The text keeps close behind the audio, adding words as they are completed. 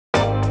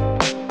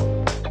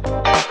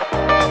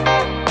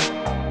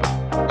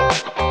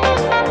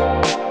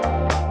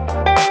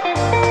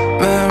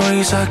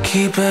thoughts are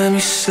keeping me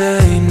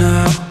sane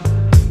now.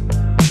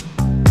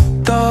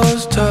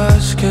 Those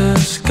Tuscan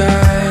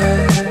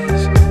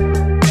skies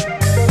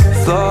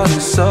floating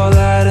so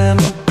light in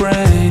my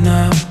brain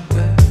now,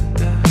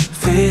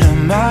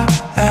 feeding my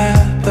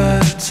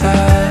appetite.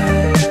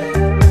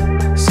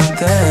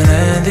 Something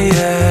in the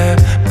air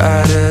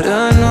added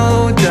a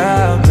new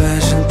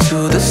dimension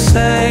to the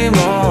same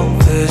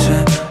old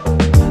vision.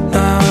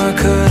 Now where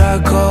could I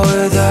go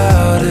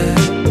without it?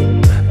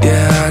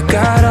 Yeah, I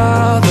got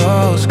all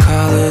those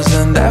colors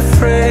and that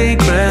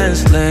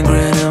fragrance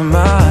lingering in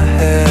my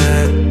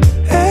head.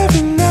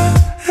 Every now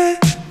and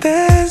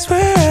then's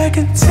where I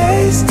can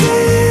taste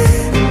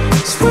it,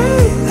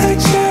 sweet like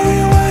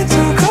cherry wine.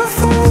 Took a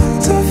fool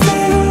to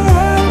figure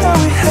out that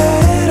we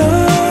had it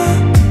on.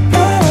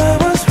 My mind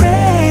was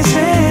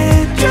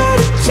racing, trying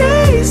to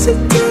chase a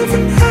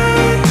different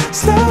high,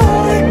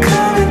 slowly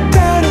coming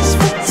down as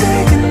we're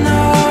taking off.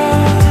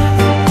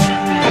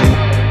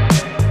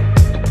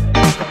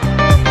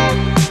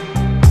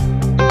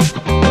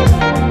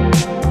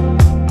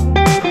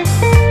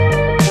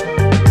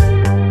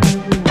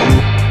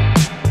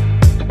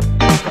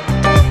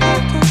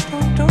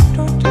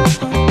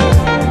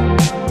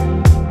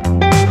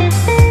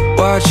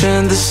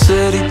 Watching the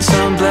city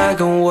turn black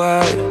and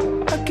white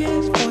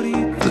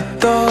with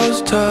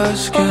those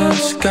Tuscan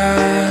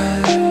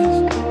skies.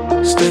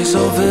 Stay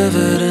so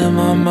vivid in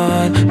my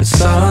mind.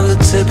 It's all on the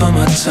tip of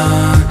my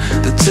tongue,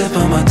 the tip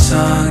of my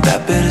tongue.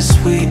 That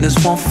bittersweetness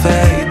won't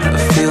fade, a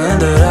feeling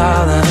that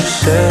I'll never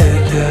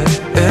shake. Yeah.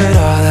 It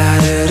all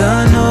added a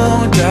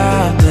new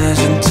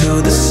dimension to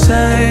the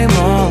same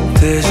old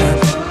vision.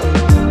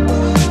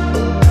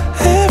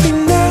 Every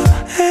now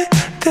and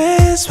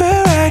then's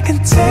where I can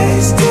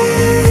taste